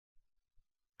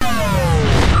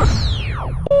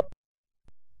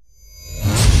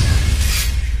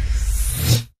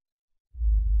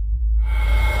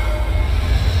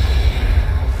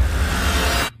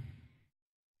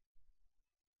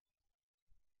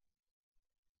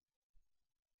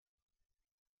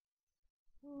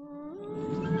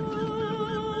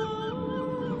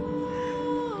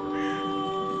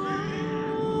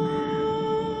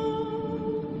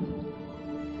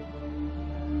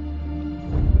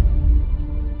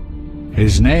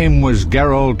His name was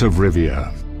Geralt of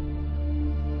Rivia.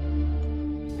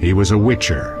 He was a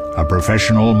witcher, a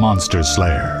professional monster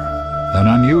slayer. An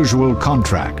unusual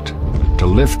contract to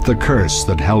lift the curse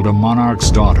that held a monarch's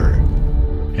daughter.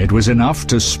 It was enough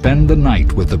to spend the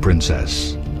night with the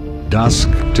princess, dusk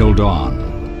till dawn.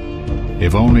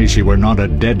 If only she were not a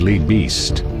deadly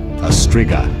beast, a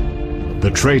striga.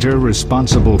 The traitor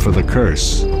responsible for the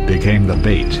curse became the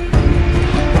bait.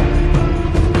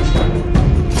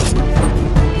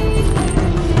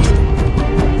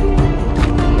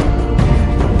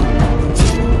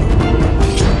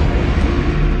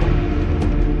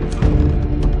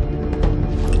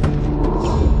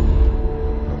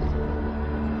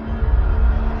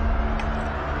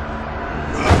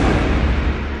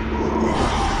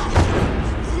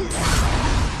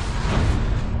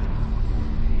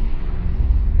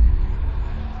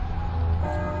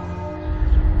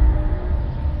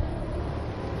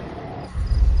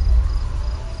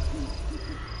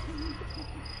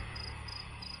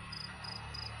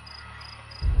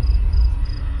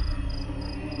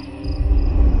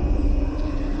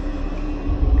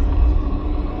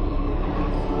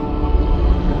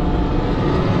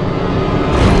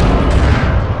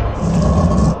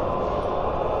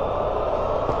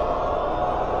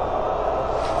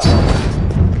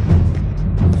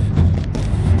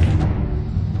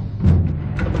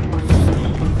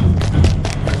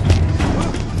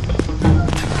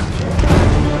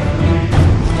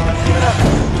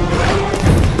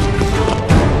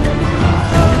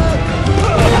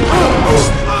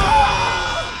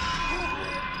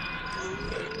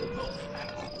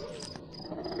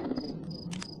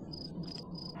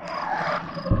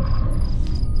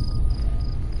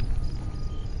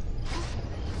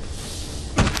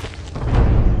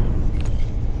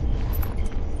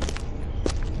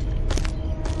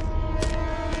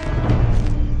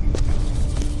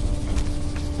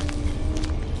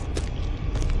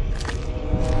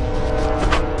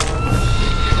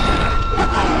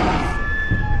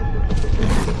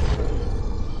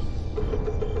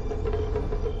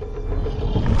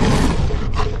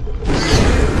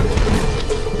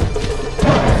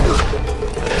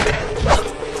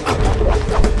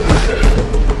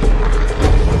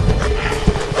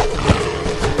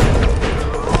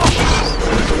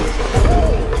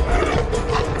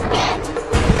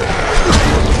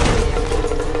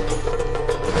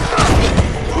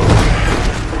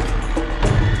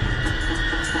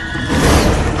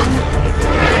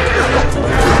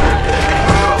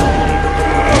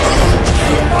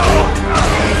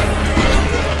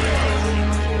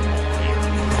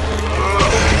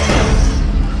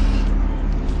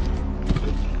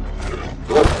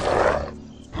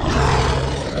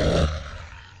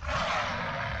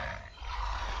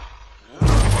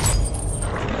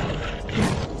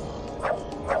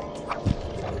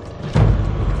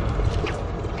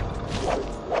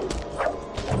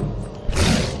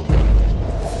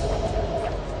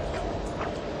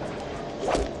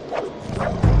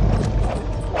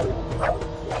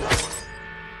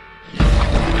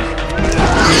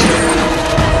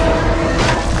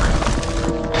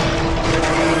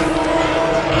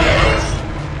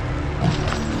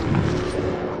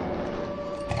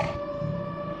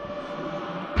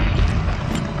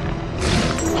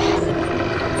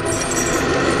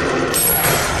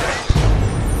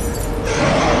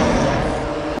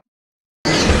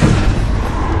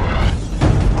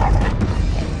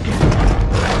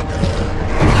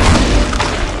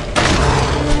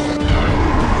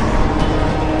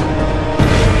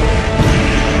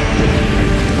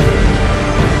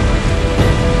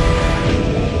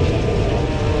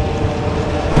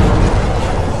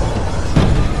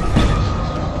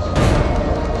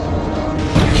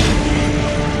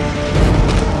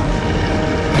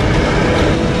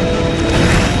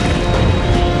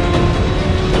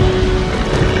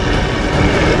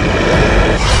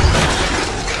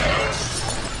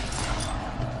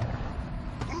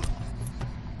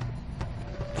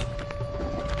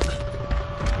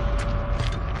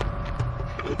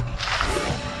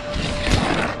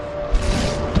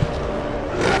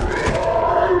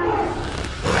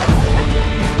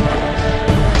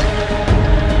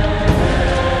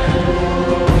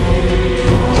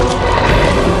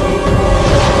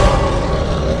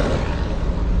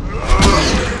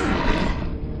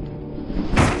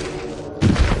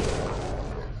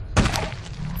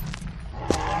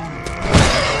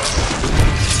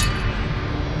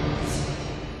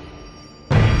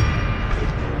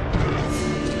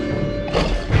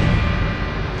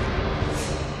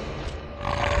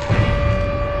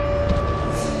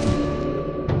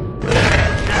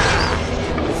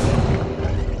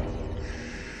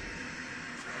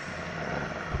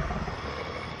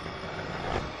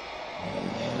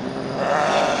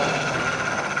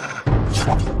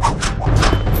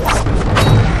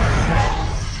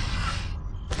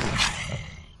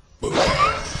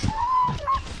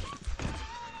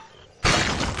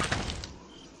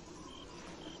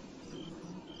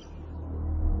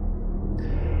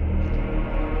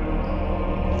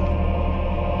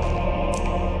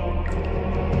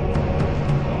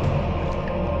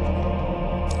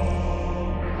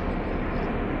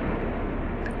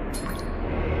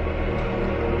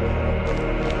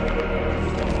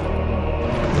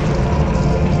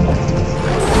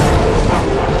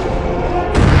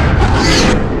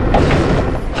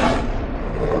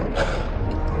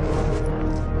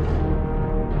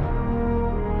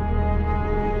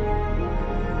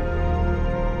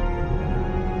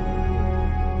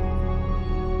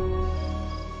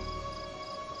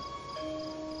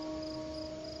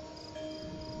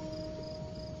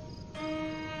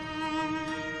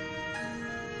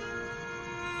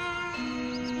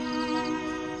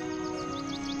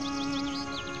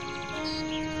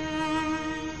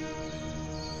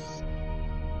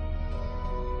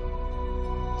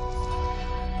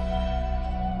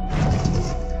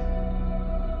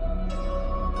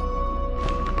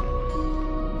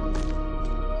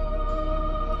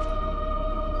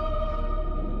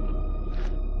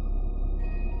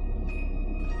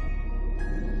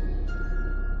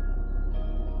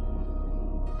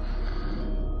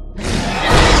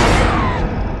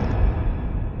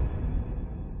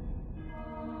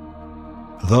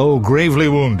 Though gravely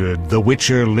wounded, the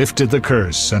Witcher lifted the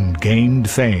curse and gained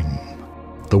fame.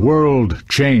 The world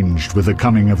changed with the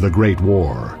coming of the Great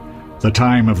War, the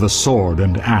time of the sword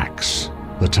and axe,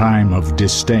 the time of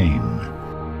disdain.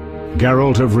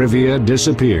 Geralt of Rivia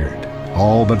disappeared,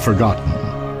 all but forgotten.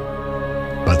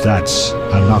 But that's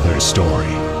another story.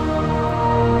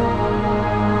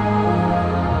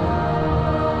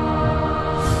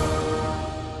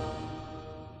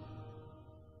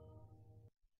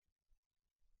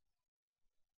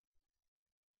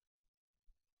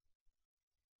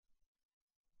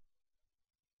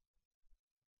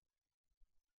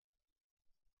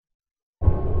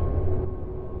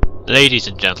 Ladies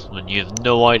and gentlemen, you have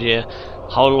no idea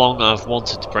how long I've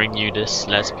wanted to bring you this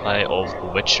Let's Play of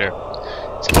The Witcher.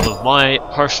 It's one of my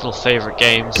personal favourite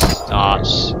games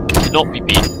that cannot be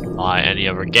beaten by any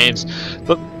other games.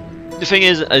 But the thing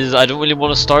is I don't really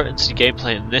want to start into the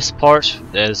gameplay in this part.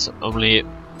 There's only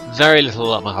very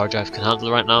little that my hard drive can handle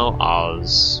right now,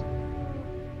 as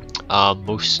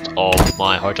most of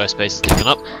my hard drive space is taken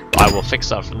up. But I will fix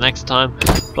that for next time.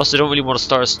 Plus I don't really want to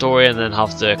start a story and then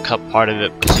have to cut part of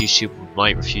it because YouTube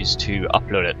might refuse to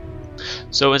upload it.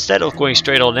 So instead of going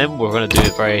straight on in, we're going to do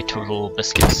a very Total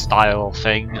Biscuit style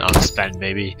thing and spend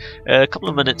maybe a couple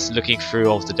of minutes looking through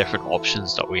all of the different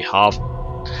options that we have.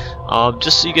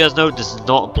 Just so you guys know, this is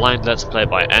not a blind Let's Play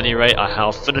by any rate. I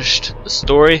have finished the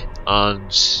story,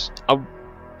 and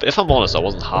if I'm honest, I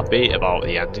wasn't happy about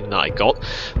the ending that I got,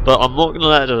 but I'm not going to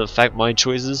let it affect my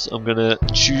choices. I'm going to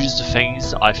choose the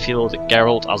things I feel that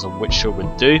Geralt as a Witcher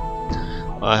would do.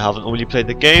 I haven't only played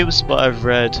the games, but I've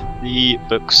read the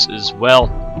books as well.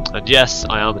 And yes,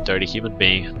 I am a dirty human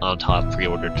being and have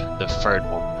pre-ordered the third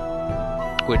one,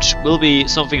 which will be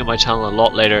something on my channel a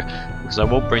lot later, because I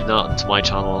won't bring that into my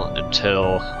channel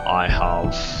until I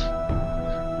have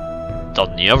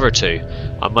done the other two.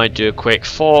 I might do a quick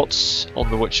thoughts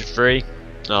on The Witcher 3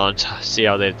 and see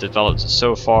how they've developed it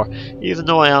so far, even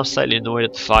though I am slightly annoyed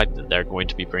at the fact that they're going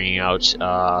to be bringing out,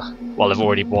 well, they've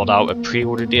already brought out a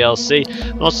pre-order DLC.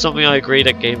 Not something I agree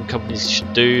that game companies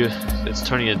should do. It's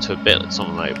turning into a bit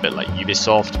like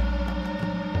Ubisoft,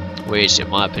 which in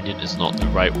my opinion is not the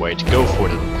right way to go for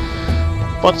them.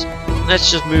 But let's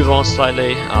just move on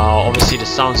slightly. Obviously the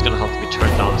sound's going to have to be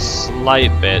turned down a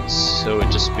slight bit, so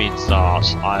it just means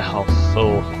that I have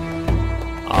full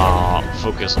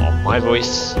focus on my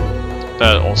voice,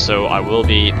 but also I will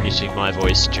be muting my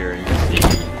voice during the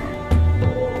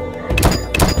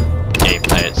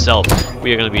gameplay itself.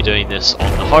 We are going to be doing this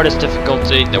on the hardest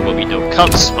difficulty. There will be no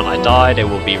cuts when I die. They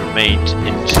will be remained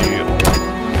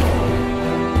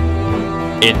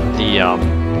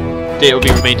They will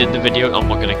be remained in the video. I'm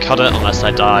not going to cut it unless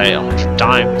I die 100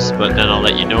 times, but then I'll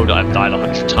let you know that I've died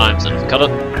 100 times and I've cut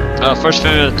it. First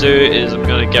thing I'm going to do is I'm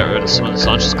going to get rid of some of the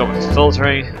sound just got with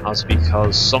filtering, that's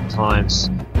because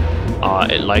sometimes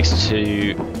it likes to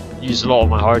use a lot of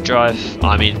my hard drive,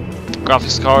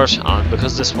 graphics card, and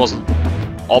because this wasn't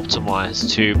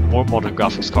optimized to more modern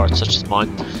graphics cards such as mine,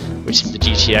 which is the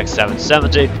GTX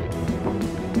 770,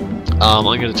 I'm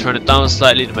going to turn it down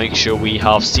slightly to make sure we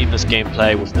have seamless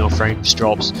gameplay with no frames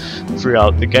drops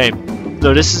throughout the game.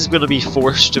 Now this is going to be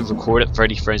forced to record at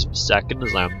 30 frames per second,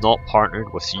 as I am not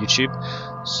partnered with YouTube,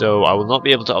 so I will not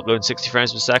be able to upload 60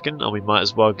 frames per second, and we might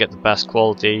as well get the best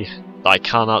quality that I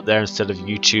can out there instead of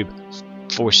YouTube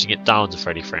forcing it down to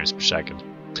 30 frames per second.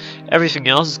 Everything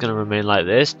else is going to remain like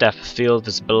this: depth of field,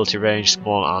 visibility range,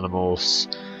 small animals,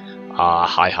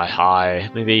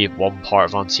 high, maybe one part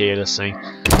of anti-aliasing.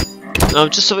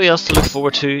 Just something else to look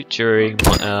forward to during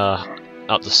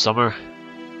at the summer.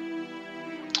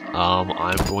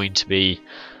 I'm going to be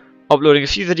uploading a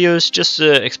few videos just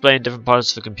to explain different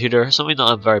parts of the computer, something that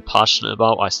I'm very passionate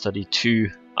about. I study 2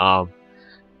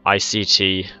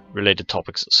 ICT related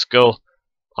topics at school,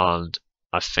 and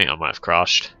I think I might have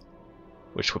crashed,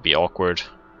 which would be awkward.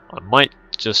 I might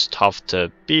just have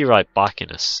to be right back in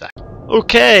a sec.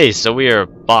 Okay, so we are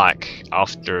back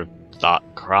after that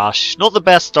crash. Not the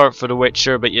best start for The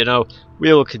Witcher, but you know,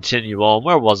 we will continue on.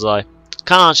 Where was I?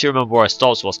 Can't actually remember where I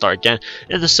stopped, so I'll start again.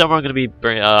 In the summer I'm going to be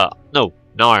no,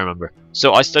 now I remember.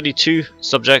 So I study 2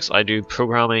 subjects. I do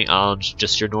programming and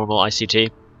just your normal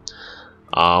ICT.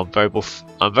 I'm very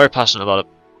passionate about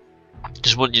it.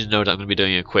 Just want you to know that I'm going to be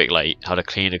doing a quick, like, how to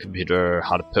clean a computer,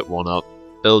 how to put one up,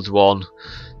 build one,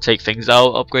 take things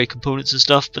out, upgrade components and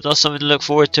stuff, but that's something to look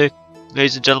forward to.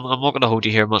 Ladies and gentlemen, I'm not going to hold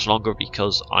you here much longer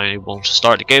because I want to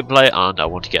start the gameplay and I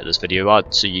want to get this video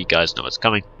out so you guys know it's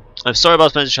coming. I'm sorry about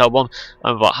Splinter Cell 1,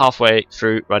 I'm about halfway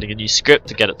through writing a new script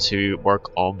to get it to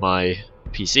work on my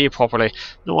PC properly.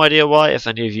 No idea why. If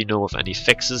any of you know of any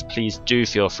fixes, please do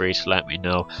feel free to let me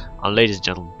know. And ladies and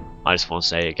gentlemen, I just want to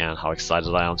say again how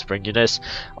excited I am to bring you this.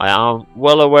 I am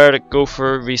well aware that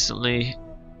Gopher recently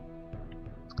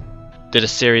did a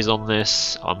series on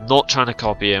this. I'm not trying to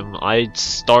copy him. I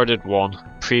started one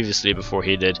previously before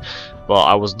he did, but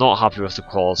I was not happy with the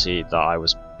quality that I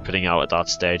was putting out at that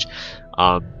stage.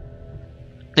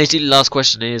 Basically, the last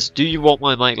question is, do you want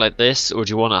my mic like this, or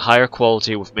do you want a higher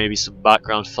quality with maybe some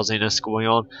background fuzziness going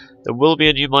on? There will be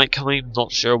a new mic coming,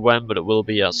 not sure when, but it will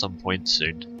be at some point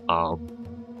soon.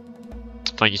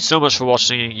 Thank you so much for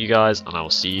watching, you guys, and I will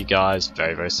see you guys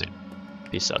very, very soon.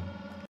 Peace out.